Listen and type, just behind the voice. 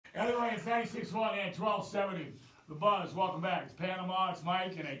Anyway, it's 96.1 and 1270. The Buzz, welcome back. It's Panama, it's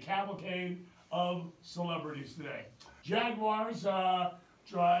Mike, and a cavalcade of celebrities today. Jaguars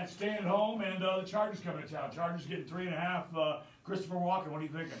staying at home, and the Chargers coming to town. Chargers getting 3.5. Christopher Walken, what are you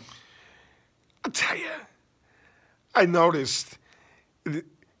thinking? I'll tell you, I noticed the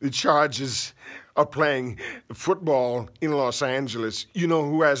Chargers are playing football in Los Angeles. You know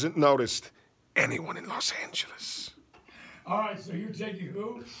who hasn't noticed? Anyone in Los Angeles. All right, so you're taking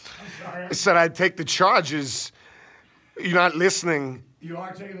who? I'm sorry. I said I'd take the Chargers. You're not listening. You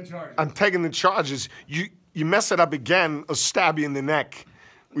are taking the Chargers. I'm taking the Chargers. You mess it up again, I'll stab you in the neck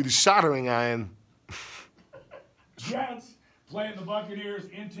with a soldering iron. Jets playing the Buccaneers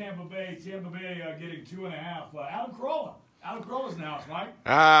in Tampa Bay. Tampa Bay getting 2.5. Adam Carolla's in the house, Mike.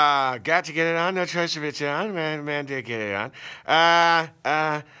 Got to get it on. No choice of it on. Man did get it on.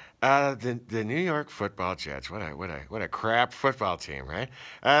 The New York Football Jets. What a crap football team, right?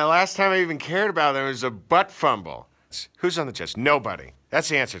 Last time I even cared about them was a butt fumble. Who's on the Jets? Nobody. That's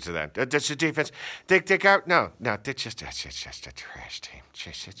the answer to that. That's the defense. Dick out? No. They're just a trash team.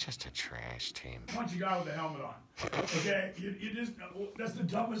 It's just a trash team. Punch a guy with a helmet on. Okay, that's the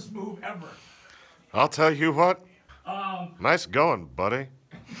dumbest move ever. I'll tell you what. Nice going, buddy.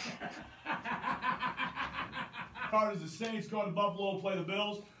 As the Saints going to Buffalo to play the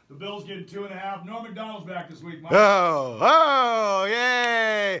Bills. The Bills getting 2.5. Norm Macdonald's back this week, Mike. Oh,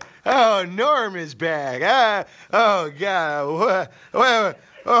 yay! Oh, Norm is back. Oh, God.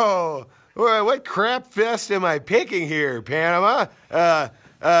 What crap fest am I picking here, Panama?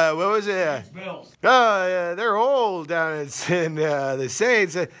 What was it? Bills. They're old down in the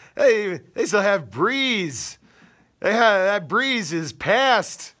Saints. They still have Breeze. That Breeze is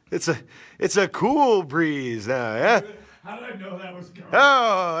past. It's a cool breeze now, yeah? How did I know that was coming?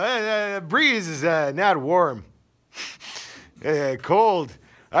 Oh, breeze is not warm. Cold.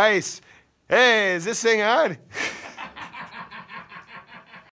 Ice. Hey, is this thing on?